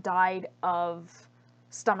Aragon died of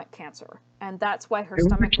stomach cancer, and that's why her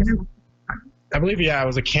stomach was... I believe, yeah, it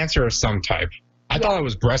was a cancer of some type. I thought it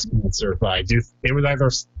was breast cancer, but it was either...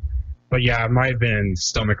 But yeah, it might have been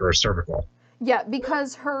stomach or cervical. Yeah,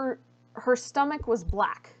 because her stomach was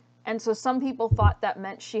black, and so some people thought that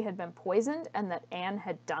meant she had been poisoned and that Anne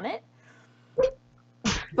had done it.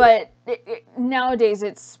 But nowadays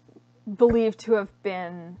it's believed to have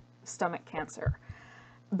been stomach cancer.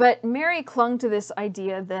 But Mary clung to this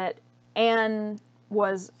idea that Anne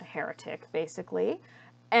was a heretic, basically,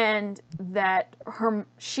 and that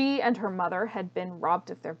she and her mother had been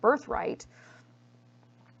robbed of their birthright.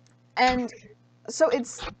 And so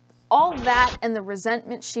it's all that and the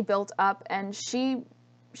resentment she built up, and she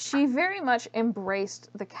very much embraced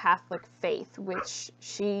the Catholic faith, which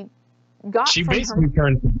she got She from basically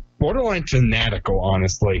turned borderline fanatical,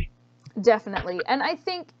 honestly. Definitely. And I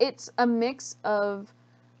think it's a mix of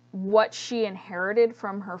what she inherited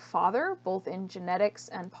from her father, both in genetics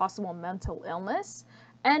and possible mental illness,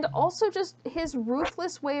 and also just his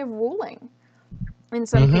ruthless way of ruling in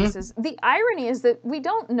some cases. The irony is that we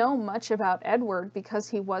don't know much about Edward because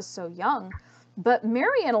he was so young, but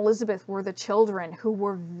Mary and Elizabeth were the children who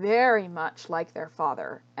were very much like their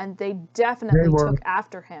father, and they definitely took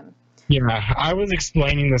after him. Yeah, I was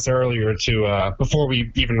explaining this earlier before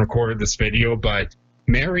we even recorded this video, but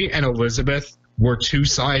Mary and Elizabeth were two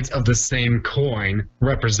sides of the same coin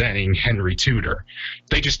representing Henry Tudor.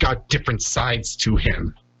 They just got different sides to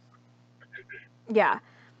him. Yeah.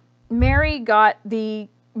 Mary got the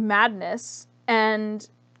madness, and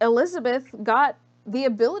Elizabeth got the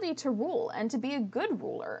ability to rule and to be a good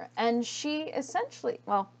ruler. And she essentially,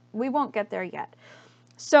 well, we won't get there yet.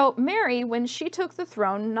 So Mary, when she took the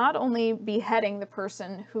throne, not only beheading the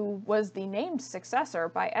person who was the named successor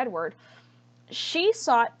by Edward, she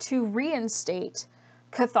sought to reinstate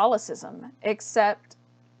Catholicism, except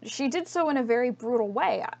she did so in a very brutal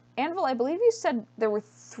way. Anvil, I believe you said there were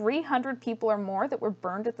 300 people or more that were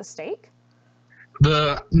burned at the stake?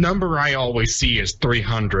 The number I always see is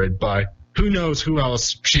 300, but who knows who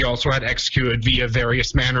else she also had executed via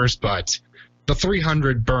various manners, but the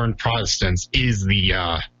 300 burned Protestants is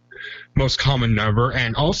the most common number.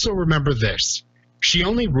 And also remember this, she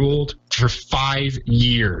only ruled for 5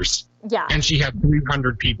 years. Yeah. And she had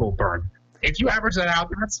 300 people burned. If you average that out,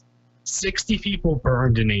 that's 60 people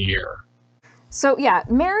burned in a year. So yeah,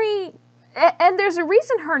 Mary, and there's a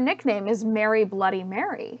reason her nickname is Mary Bloody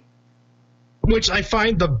Mary. which I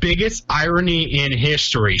find the biggest irony in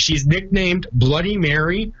history. She's nicknamed Bloody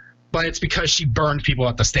Mary, but it's because she burned people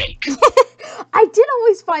at the stake. I did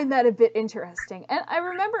always find that a bit interesting. And I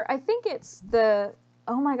remember, I think it's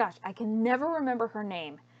oh my gosh, I can never remember her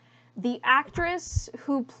name. The actress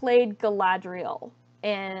who played Galadriel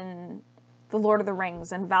in The Lord of the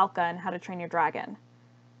Rings and Valka and How to Train Your Dragon.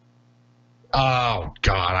 Oh,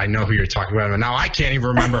 God, I know who you're talking about. Now I can't even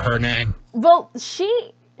remember her name. Well,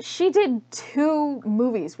 she did 2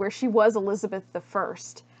 movies where she was Elizabeth I.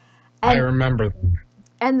 I remember them.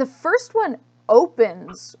 And the first one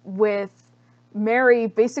opens with Mary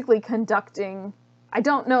basically conducting, I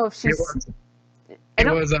don't know if she's...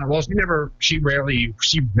 Well, she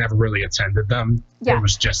never really attended them. Yeah. It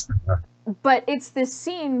was just... But it's this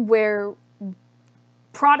scene where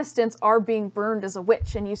Protestants are being burned as a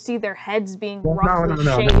witch, and you see their heads being roughly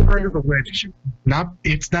shaved. Not burned as a witch.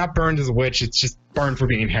 It's not burned as a witch. It's just burned for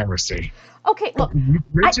being heresy. Okay, look.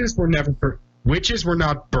 Witches were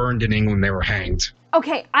not burned in England. They were hanged.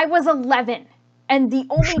 Okay, I was 11, and the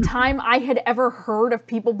only time I had ever heard of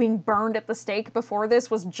people being burned at the stake before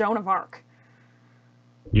this was Joan of Arc.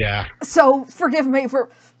 Yeah. So forgive me for...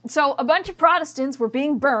 So a bunch of Protestants were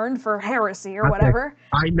being burned for heresy or whatever.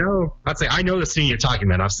 I know the scene you're talking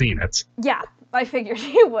about. I've seen it. Yeah, I figured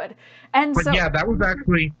you would. But yeah, that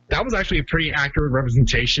was actually a pretty accurate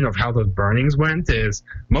representation of how those burnings went. Is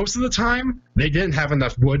most of the time they didn't have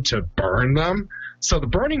enough wood to burn them, so the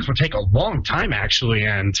burnings would take a long time actually,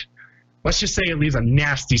 and let's just say it leaves a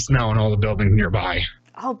nasty smell in all the buildings nearby.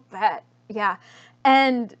 I'll bet. Yeah,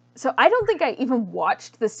 and so I don't think I even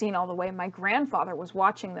watched the scene all the way. My grandfather was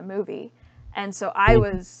watching the movie, and so I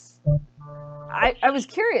was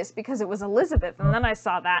curious because it was Elizabeth, and then I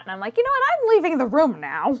saw that, and I'm like, you know what? I'm leaving the room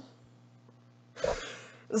now.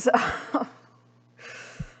 So,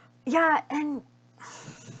 yeah, and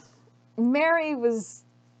Mary was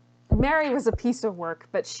a piece of work,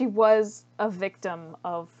 but she was a victim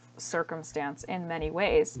of circumstance in many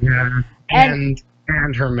ways. Yeah, and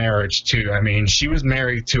her marriage too. I mean, she was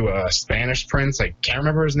married to a Spanish prince. I can't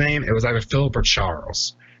remember his name. It was either Philip or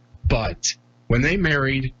Charles. But when they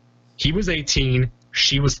married, he was 18,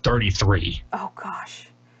 she was 33. Oh gosh.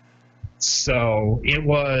 So it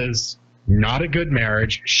was not a good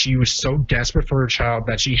marriage. She was so desperate for her child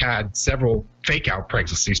that she had several fake out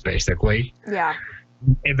pregnancies, basically. Yeah.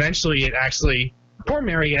 Eventually, poor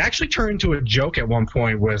Mary, it actually turned into a joke at one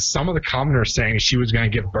point with some of the commoners saying she was going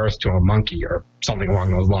to give birth to a monkey or something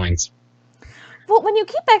along those lines. Well, when you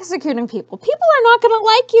keep executing people are not going to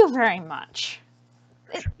like you very much.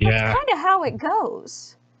 That's kind of how it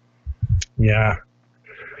goes. Yeah.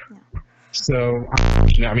 So,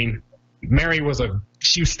 I mean, Mary was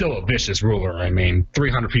still a vicious ruler. I mean,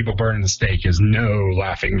 300 people burning the stake is no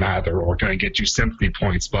laughing matter or going to get you sympathy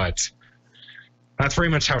points, but that's very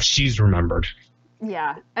much how she's remembered.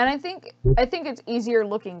 Yeah, and I think it's easier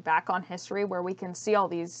looking back on history where we can see all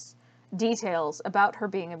these details about her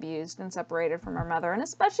being abused and separated from her mother, and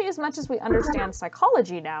especially as much as we understand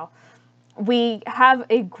psychology now, we have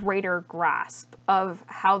a greater grasp of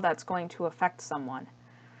how that's going to affect someone.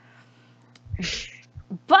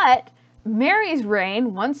 But Mary's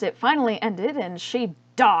reign, once it finally ended and she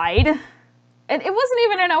died, and it wasn't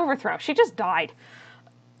even an overthrow, she just died.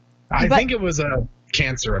 I think it was a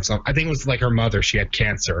cancer of some. I think it was like her mother. She had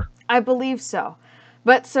cancer. I believe so.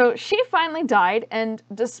 But so she finally died, and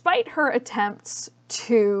despite her attempts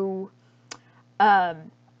to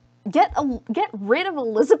get rid of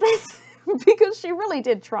Elizabeth, because she really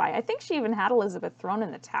did try. I think she even had Elizabeth thrown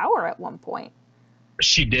in the tower at one point.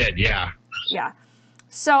 She did, yeah. Yeah.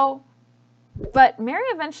 So, but Mary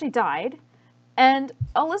eventually died, and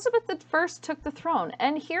Elizabeth I took the throne.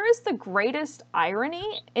 And here is the greatest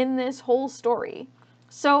irony in this whole story.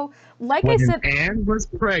 So, like I said... When Anne was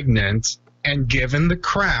pregnant and given the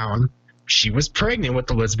crown, she was pregnant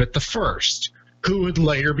with Elizabeth I, who would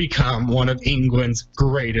later become one of England's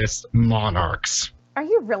greatest monarchs. Are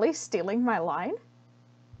you really stealing my line?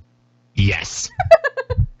 Yes.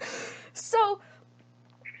 So,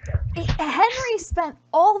 Henry spent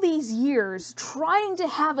all these years trying to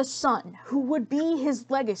have a son who would be his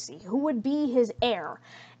legacy, who would be his heir.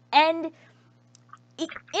 And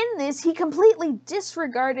in this, he completely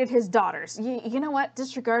disregarded his daughters. You know what?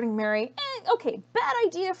 Disregarding Mary, okay, bad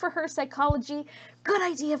idea for her psychology, good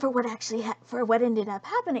idea for what ended up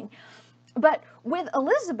happening. But with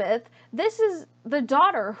Elizabeth, this is the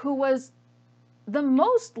daughter who was the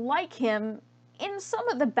most like him in some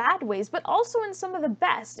of the bad ways, but also in some of the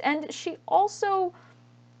best. And she also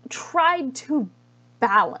tried to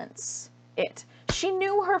balance it. She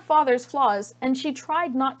knew her father's flaws, and she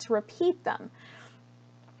tried not to repeat them.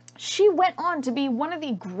 she went on to be one of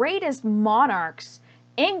the greatest monarchs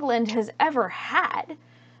England has ever had.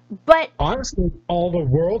 But honestly, all the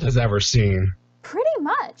world has ever seen. Pretty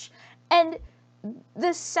much. And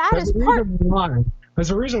the saddest part...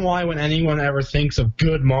 There's a reason why when anyone ever thinks of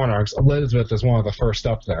good monarchs, Elizabeth is one of the first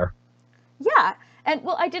up there. Yeah. And,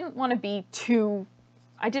 well, I didn't want to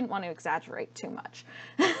exaggerate too much.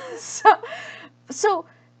 So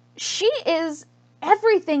she is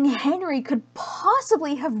everything Henry could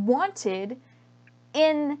possibly have wanted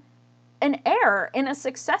in an heir, in a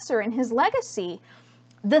successor, in his legacy.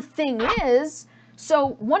 The thing is, so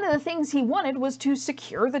one of the things he wanted was to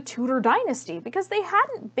secure the Tudor dynasty, because they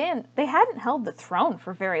hadn't held the throne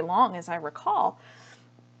for very long, as I recall.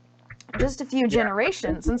 Just a few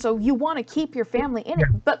generations, and so you want to keep your family in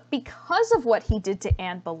it. But because of what he did to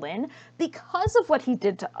Anne Boleyn, because of what he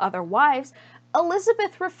did to other wives,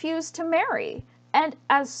 Elizabeth refused to marry. And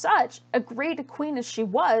as such, a great a queen as she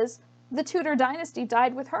was, the Tudor dynasty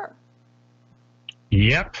died with her.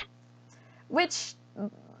 Yep. Which,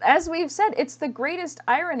 as we've said, it's the greatest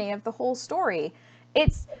irony of the whole story.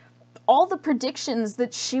 It's all the predictions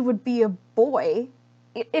that she would be a boy.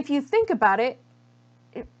 If you think about it,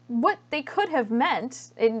 what they could have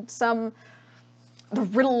meant in the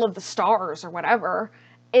riddle of the stars or whatever,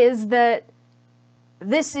 is that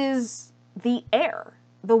this is the heir,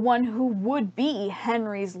 the one who would be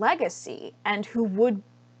Henry's legacy and who would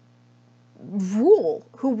rule,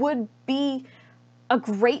 who would be a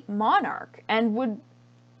great monarch and would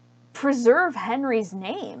preserve Henry's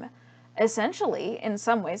name, essentially, in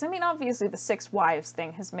some ways. I mean, obviously the 6 wives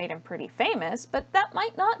thing has made him pretty famous, but that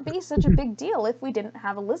might not be such a big deal if we didn't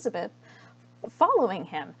have Elizabeth following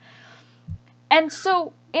him. And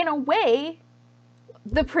so, in a way,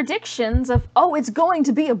 the predictions of, oh, it's going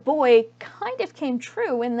to be a boy, kind of came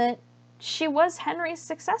true in that she was Henry's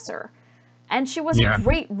successor. And she was a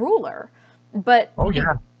great ruler. But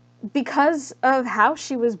because of how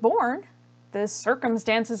she was born, the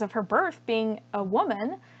circumstances of her birth being a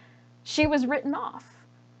woman, she was written off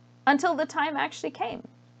until the time actually came.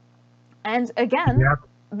 And again,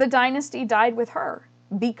 the dynasty died with her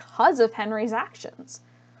because of Henry's actions.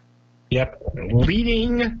 Yep.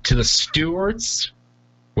 Leading to the Stuarts,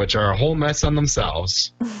 which are a whole mess on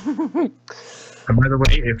themselves. And by the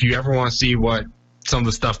way, if you ever want to see what some of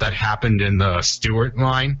the stuff that happened in the Stuart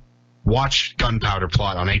line, watch Gunpowder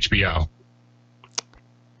Plot on HBO.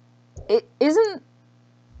 Is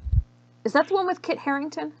that the one with Kit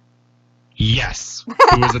Harington? Yes.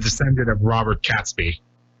 Who was a descendant of Robert Catesby.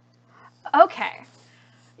 Okay.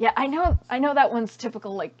 Yeah, I know that one's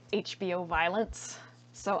typical, like, HBO violence,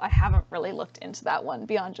 so I haven't really looked into that one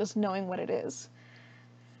beyond just knowing what it is.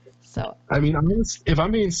 So I mean, if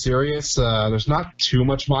I'm being serious, there's not too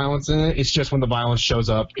much violence in it. It's just when the violence shows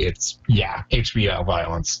up, it's, HBO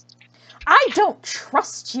violence. I don't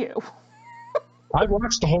trust you. I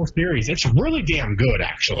watched the whole series. It's really damn good,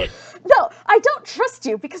 actually. No, I don't trust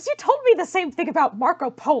you because you told me the same thing about Marco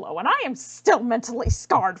Polo, and I am still mentally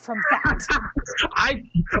scarred from that.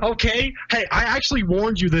 Okay. Hey, I actually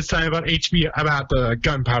warned you this time about about the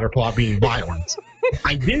Gunpowder Plot being violent.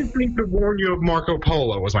 I didn't think to warn you of Marco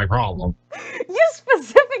Polo was my problem. You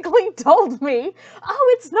specifically told me,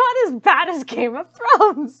 oh, it's not as bad as Game of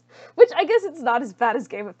Thrones. Which, I guess it's not as bad as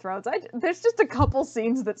Game of Thrones. There's just a couple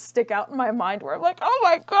scenes that stick out in my mind where I'm like, oh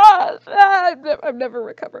my gosh, I'm never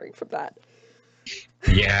recovering from that.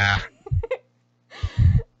 Yeah.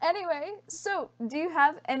 Anyway, so, do you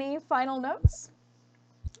have any final notes?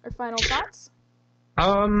 Or final thoughts?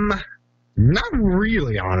 Not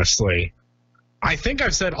really, honestly. I think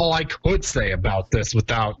I've said all I could say about this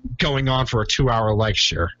without going on for a 2-hour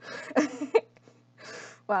lecture.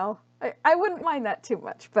 Well, I wouldn't mind that too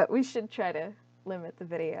much, but we should try to limit the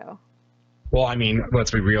video. Well, I mean, let's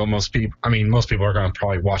be real. Most people are going to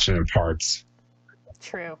probably watch it in parts.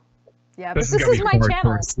 True. Yeah, but this is my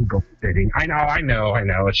channel. I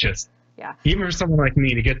know. It's just, even for someone like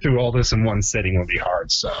me to get through all this in one sitting would be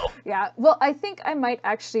hard, so. Yeah, well, I think I might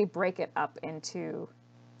actually break it up into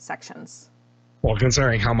sections. Well,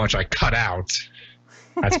 considering how much I cut out,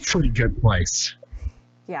 that's a pretty good place.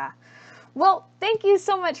 Yeah. Well, thank you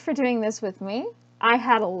so much for doing this with me. I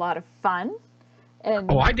had a lot of fun.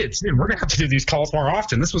 And oh, I did too. We're going to have to do these calls more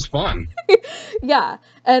often. This was fun. Yeah,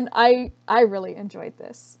 and I really enjoyed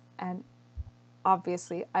this. And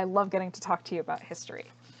obviously, I love getting to talk to you about history.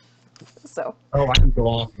 So. Oh, I can go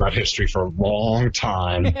on about history for a long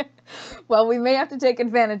time. Well, we may have to take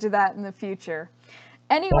advantage of that in the future.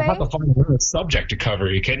 Anyway, I'll have to find another subject to cover.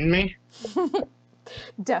 Are you kidding me?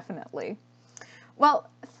 Definitely. Well,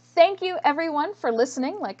 thank you everyone for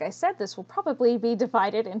listening. Like I said, this will probably be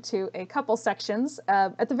divided into a couple sections.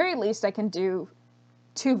 At the very least, I can do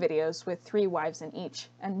 2 videos with 3 wives in each,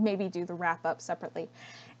 and maybe do the wrap-up separately.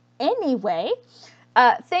 Anyway,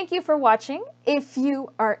 thank you for watching. If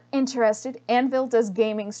you are interested, Anvil does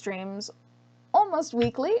gaming streams almost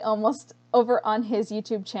weekly, almost over on his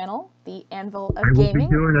YouTube channel, the Anvil of Gaming.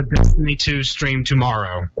 I will be doing a Destiny 2 stream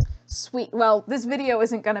tomorrow. Sweet. Well, this video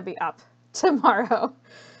isn't going to be up tomorrow.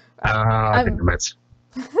 Damn it.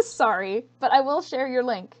 Sorry, but I will share your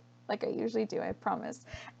link, like I usually do, I promise.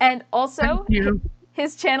 And also,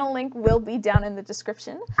 his channel link will be down in the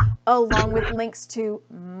description, along with links to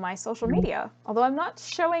my social media. Although I'm not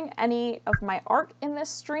showing any of my art in this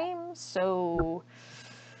stream, so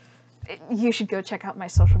you should go check out my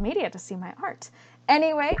social media to see my art.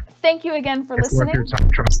 Anyway, thank you again for listening. It's worth your time,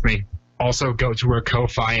 trust me. Also, go to her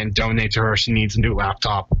Ko-Fi and donate to her. She needs a new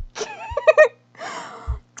laptop.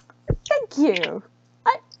 Thank you.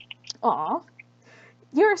 Aw,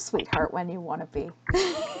 you're a sweetheart when you want to be.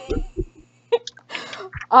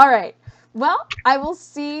 All right. Well, I will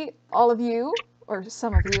see all of you, or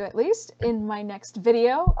some of you at least, in my next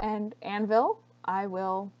video. And Anvil, I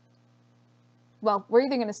will... Well, we're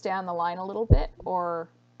either going to stay on the line a little bit, or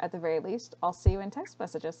at the very least, I'll see you in text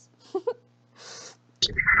messages.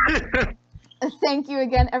 Thank you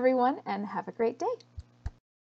again, everyone, and have a great day.